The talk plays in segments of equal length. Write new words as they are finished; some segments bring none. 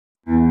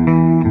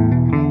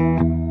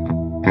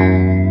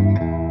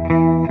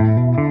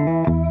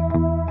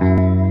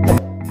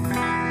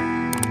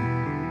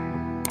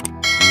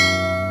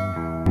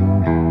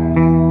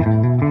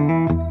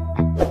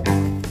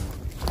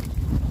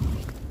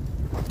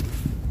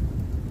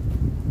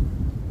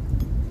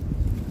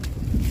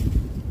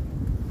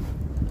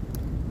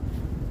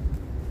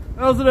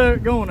How's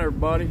it going,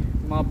 everybody?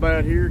 My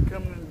bad here,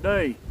 coming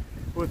today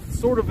with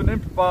sort of an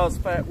improvised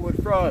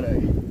Fatwood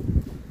Friday.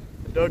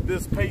 I dug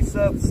this piece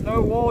out of the snow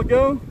a while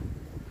ago.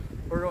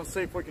 We're going to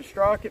see if we can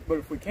strike it, but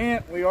if we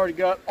can't, we already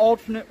got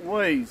alternate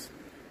ways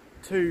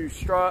to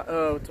strike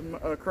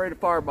create a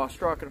fire by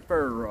striking a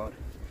ferro rod.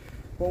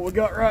 What we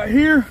got right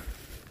here,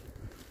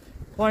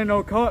 plain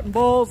old cotton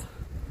balls.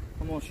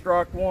 I'm going to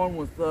strike one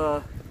with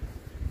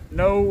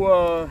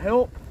no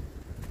help.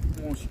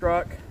 I'm going to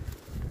strike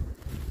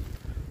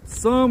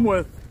some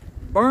with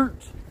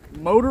burnt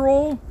motor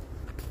oil.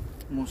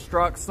 I'm going to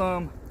strike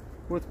some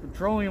with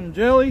petroleum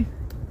jelly.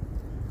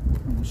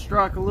 I'm going to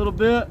strike a little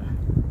bit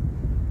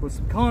with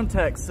some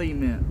contact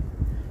cement.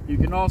 You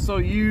can also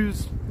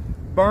use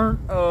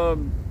burnt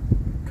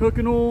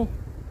cooking oil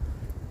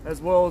as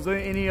well as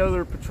any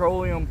other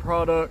petroleum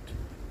product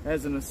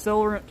as an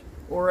accelerant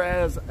or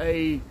as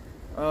a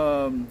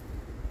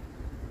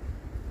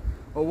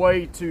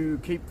way to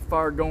keep the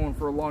fire going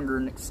for longer,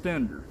 an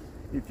extender,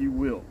 if you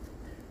will.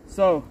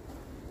 So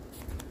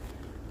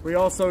we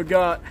also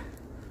got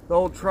the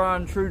old tried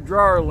and true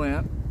dryer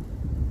lint,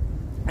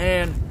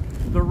 and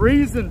the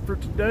reason for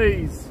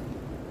today's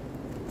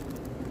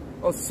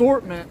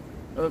assortment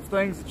of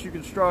things that you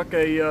can strike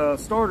a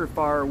starter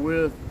fire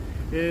with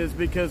is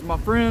because my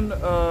friend,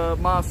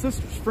 my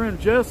sister's friend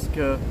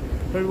Jessica,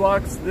 who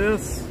likes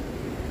this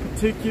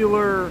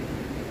particular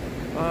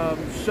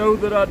show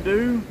that I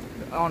do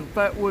on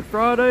Fatwood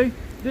Friday,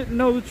 didn't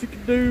know that you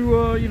could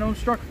do, you know,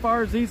 strike a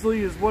fire as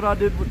easily as what I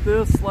did with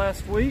this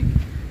last week.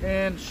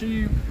 And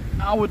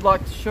I would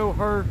like to show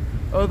her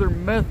other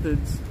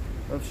methods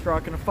of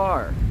striking a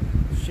fire.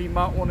 She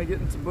might want to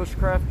get into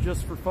bushcraft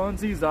just for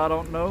funsies, I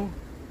don't know.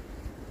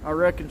 I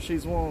reckon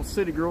she's one of those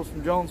city girls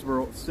from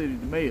Jonesboro, city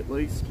to me at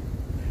least.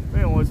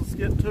 Anyways, let's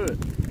get to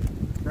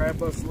it.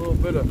 Grab us a little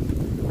bit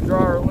of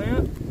dryer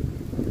lint.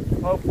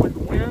 Hopefully the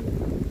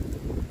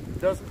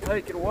wind doesn't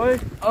take it away.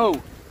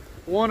 Oh,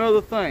 one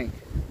other thing.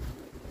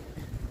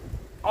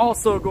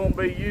 Also going to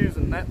be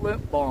using that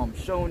lip balm,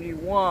 showing you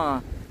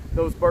why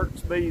those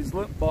Burt's Bees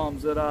lip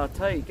balms that I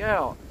take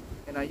out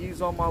and I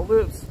use on my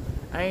lips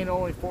ain't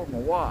only for my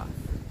wife.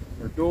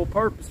 They're dual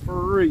purpose for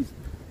a reason.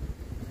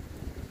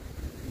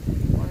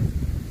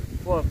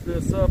 Fluff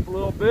this up a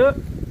little bit.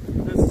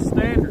 This is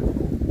standard.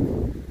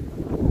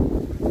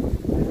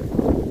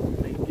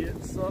 Let me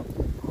get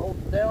something, hold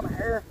it down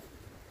here.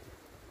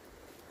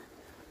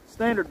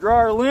 Standard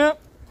dryer lint.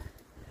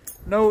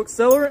 No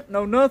accelerant,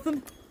 no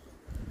nothing.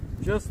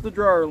 Just the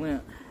dryer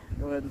lint.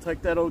 Go ahead and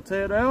take that old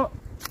Ted out.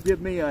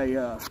 Give me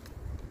a,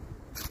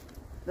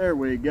 there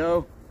we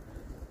go.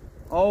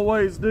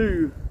 Always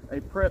do a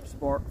prep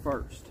spark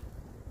first.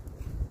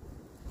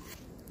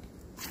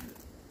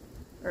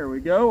 There we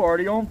go,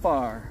 already on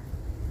fire.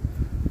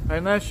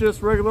 And that's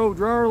just regular old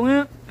dryer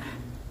lint.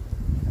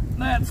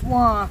 That's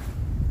why,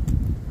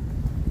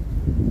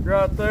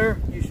 right there,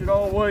 you should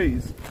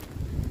always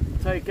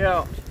take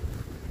out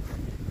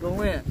the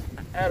lint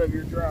out of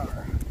your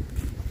dryer.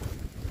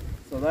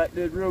 So that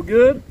did real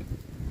good.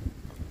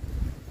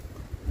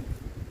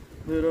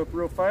 Lit up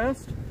real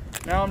fast.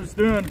 Now I'm just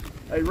doing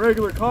a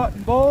regular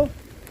cotton ball.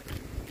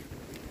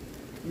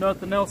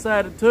 Nothing else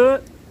added to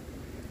it.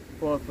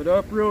 Fluff it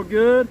up real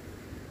good.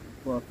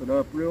 Fluff it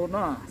up real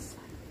nice.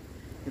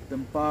 Get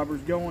them fibers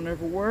going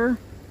everywhere.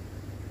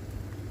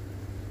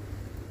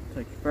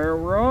 Take your ferro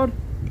rod.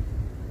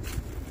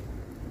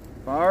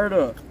 Fire it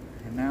up.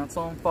 And now it's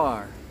on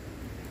fire.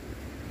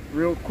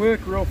 Real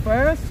quick, real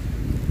fast.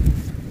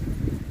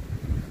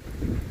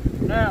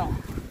 Now,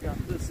 got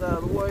this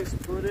out of the way, so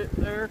put it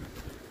there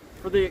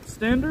for the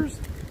extenders.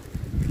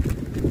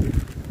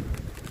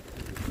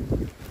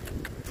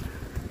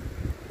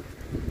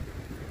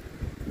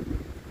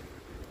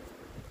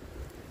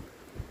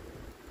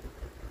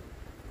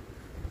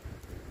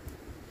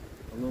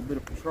 A little bit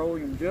of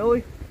petroleum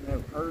jelly,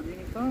 never hurt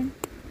anything.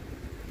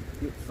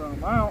 Get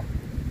some out.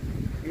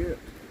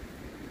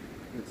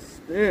 It's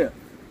stiff.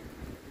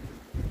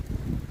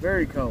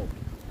 Very cold.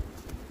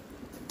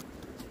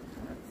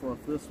 Fluff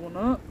this one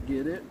up,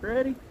 get it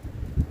ready.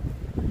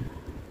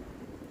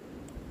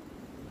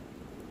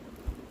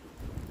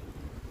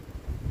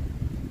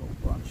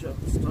 A bunch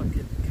of it stuck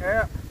in the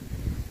cap.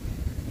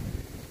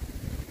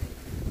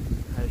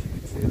 As you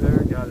can see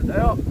there, got it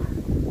out.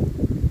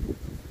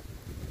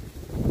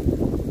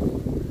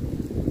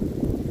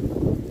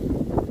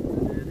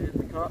 Put it in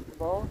the cotton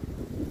ball.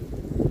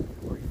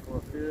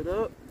 Fluff it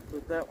up,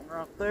 put that one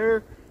right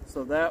there.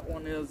 So that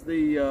one is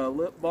the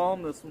lip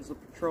balm, this one's the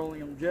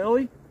petroleum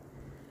jelly.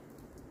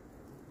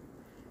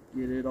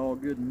 Get it all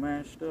good and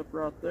mashed up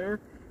right there.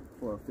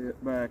 Fluff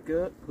it back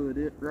up, put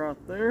it right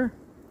there.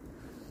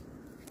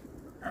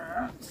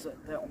 Alright,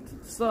 set that one to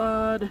the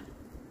side.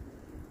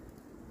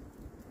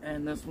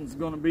 And this one's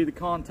going to be the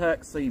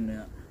contact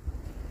cement.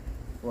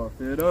 Fluff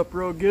it up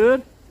real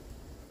good.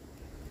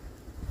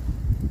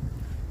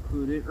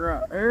 Put it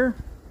right there.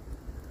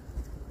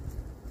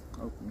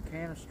 Open the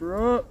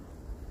canister up.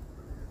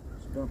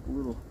 Just dump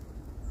a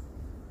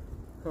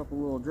couple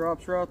little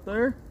drops right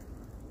there.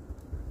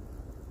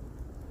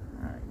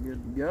 Alright,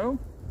 good to go.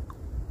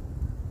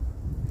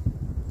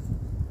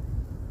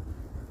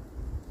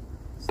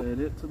 Set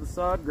it to the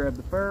side, grab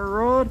the ferro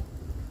rod.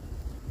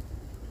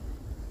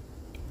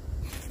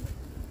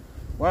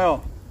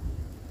 Wow,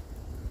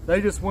 they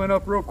just went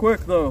up real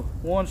quick though.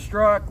 One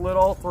strike lit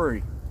all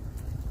three.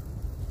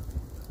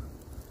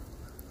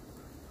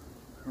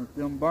 Let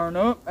them burn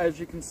up. As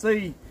you can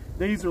see,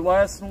 these are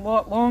lasting a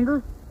lot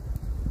longer.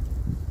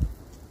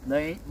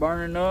 They ain't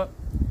burning up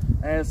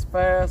as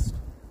fast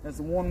as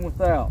the one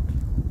without.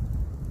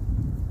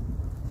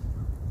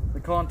 The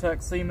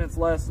contact cement's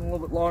lasting a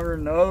little bit longer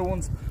than the other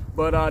ones,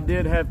 but I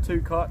did have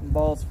 2 cotton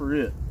balls for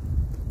it.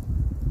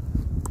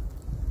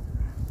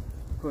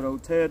 Put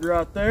old Ted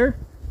right there.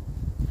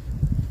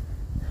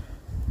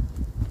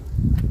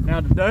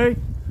 Now today,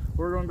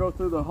 we're going to go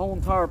through the whole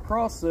entire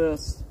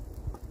process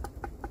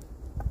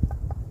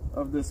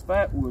of this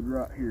Fatwood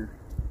right here.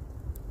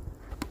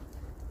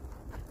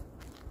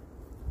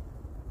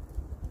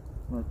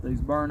 Let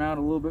these burn out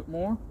a little bit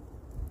more.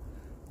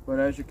 But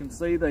as you can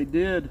see, they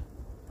did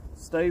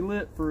stay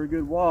lit for a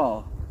good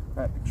while.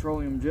 That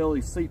petroleum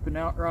jelly seeping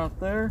out right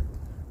there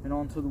and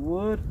onto the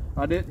wood.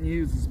 I didn't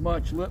use as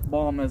much lip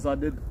balm as I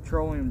did the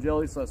petroleum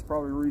jelly, so that's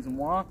probably the reason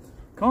why.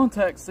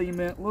 Contact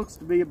cement looks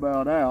to be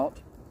about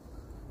out.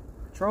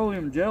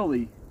 Petroleum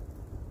jelly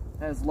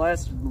has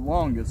lasted the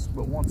longest,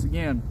 but once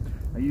again,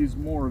 I used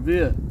more of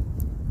it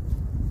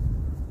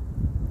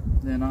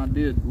than I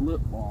did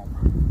lip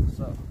balm.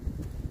 So,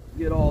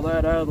 get all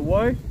that out of the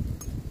way.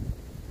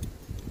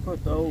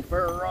 Put the old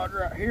ferro rod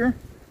right here.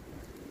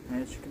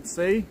 As you can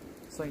see,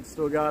 this thing's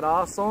still got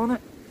ice on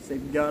it. See,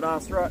 we got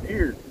ice right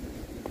here.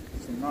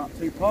 So not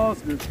too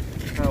positive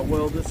how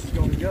well this is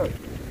going to go.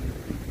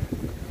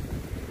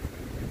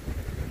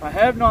 I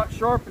have not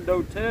sharpened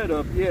old Ted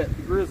up yet,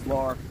 the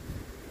Grizzlar.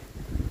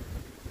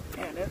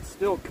 And it's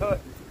still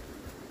cutting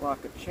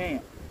like a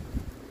champ.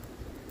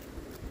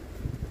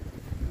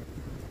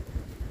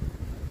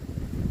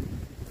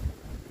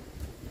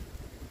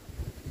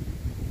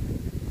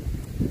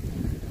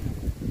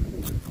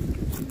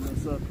 Put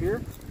this up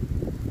here.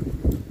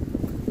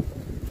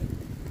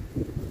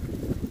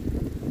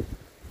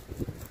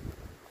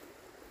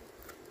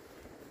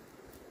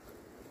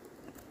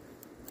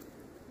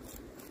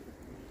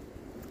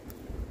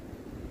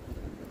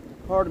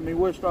 Part of me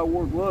wished I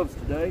wore gloves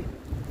today.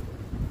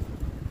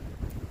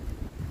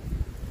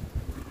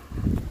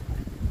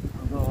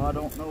 Although I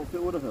don't know if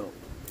it would have helped.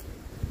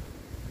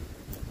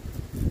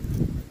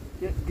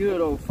 Get good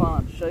old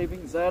fine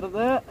shavings out of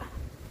that.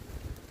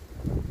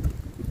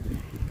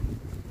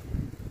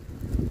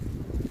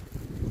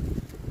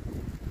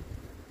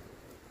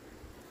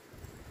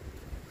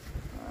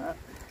 Alright.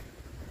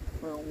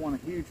 We don't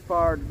want a huge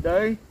fire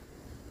today.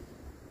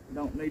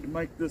 Don't need to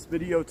make this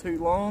video too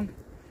long.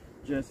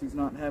 Jesse's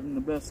not having the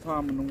best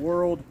time in the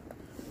world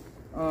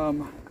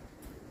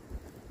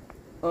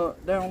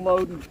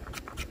downloading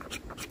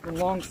the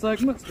long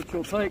segments, but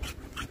you'll take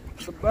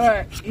the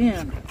back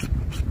end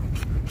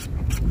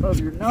of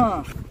your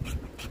knife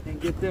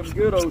and get them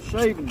good old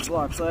shavings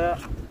like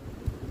that,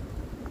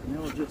 and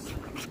it'll just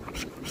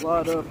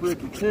light up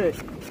Ricky Tick.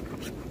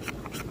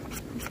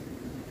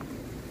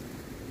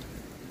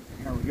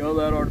 There we go,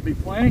 that ought to be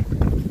plenty.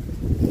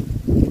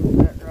 Put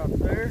that right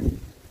there.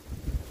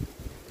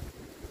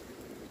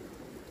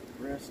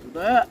 Rest of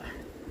that.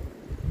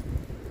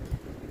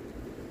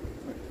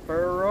 Take the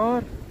ferro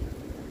rod,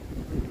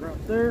 put it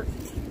right there.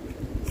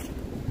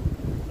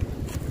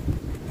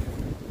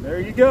 There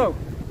you go.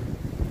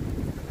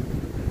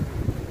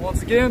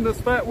 Once again, this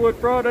Fatwood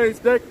Friday is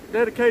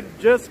dedicated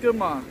to Jessica,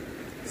 my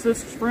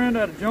sister's friend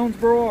out of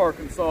Jonesboro,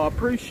 Arkansas. I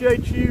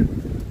appreciate you,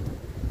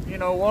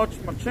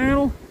 watching my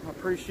channel. I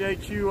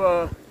appreciate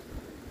you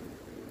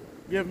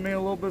giving me a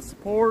little bit of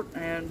support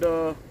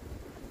and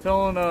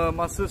telling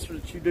my sister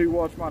that you do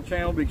watch my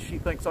channel because she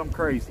thinks I'm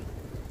crazy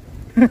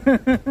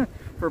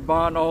for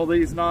buying all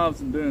these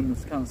knives and doing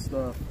this kind of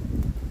stuff.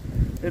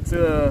 It's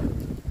a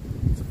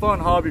fun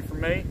hobby for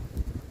me,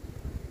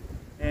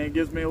 and it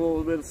gives me a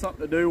little bit of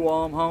something to do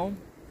while I'm home.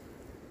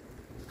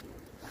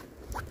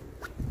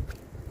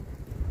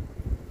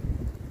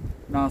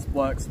 Nice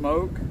black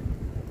smoke.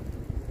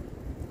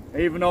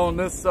 Even though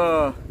this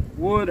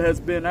wood has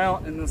been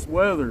out in this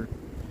weather,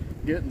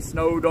 getting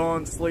snowed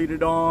on,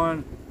 sleeted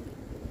on,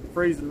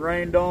 freezing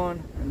rained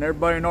on, and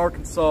everybody in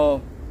Arkansas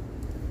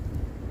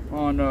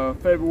on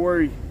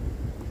February,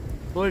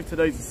 I believe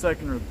today's the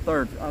 2nd or the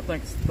 3rd, I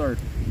think it's the 3rd.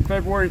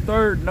 February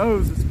 3rd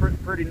knows it's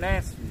pretty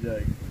nasty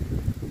today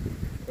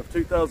of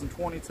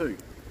 2022.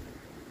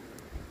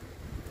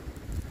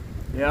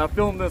 Yeah, I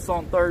filmed this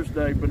on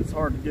Thursday, but it's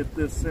hard to get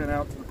this sent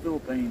out to the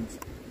Philippines,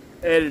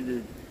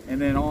 edited, and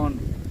then on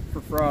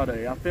for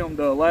Friday. I filmed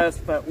the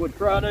last Fatwood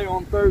Friday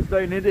on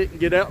Thursday, and it didn't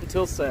get out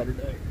until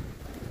Saturday.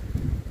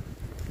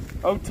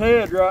 Old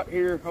Ted right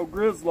here, old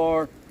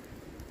Grizzlar,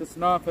 this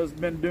knife has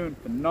been doing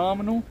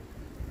phenomenal.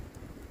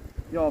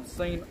 Y'all have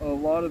seen a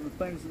lot of the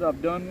things that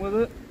I've done with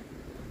it.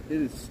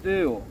 It is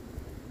still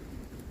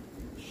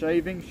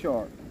shaving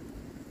sharp.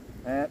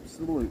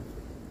 Absolutely.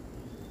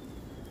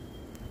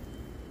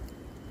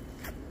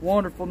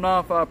 Wonderful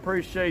knife. I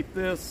appreciate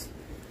this.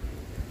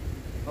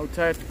 Oh,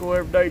 Tactical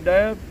Everyday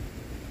Dad.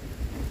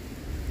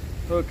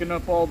 Hooking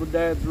up all the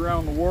dads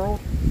around the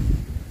world.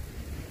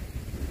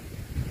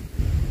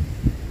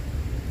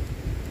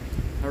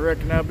 I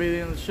reckon that'll be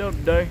the end of the show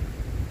today.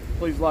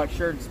 Please like,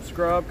 share, and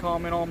subscribe.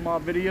 Comment on my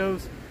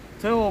videos.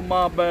 Tell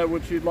my bad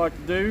what you'd like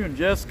to do. And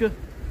Jessica,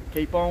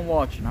 keep on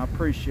watching. I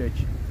appreciate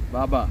you.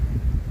 Bye-bye.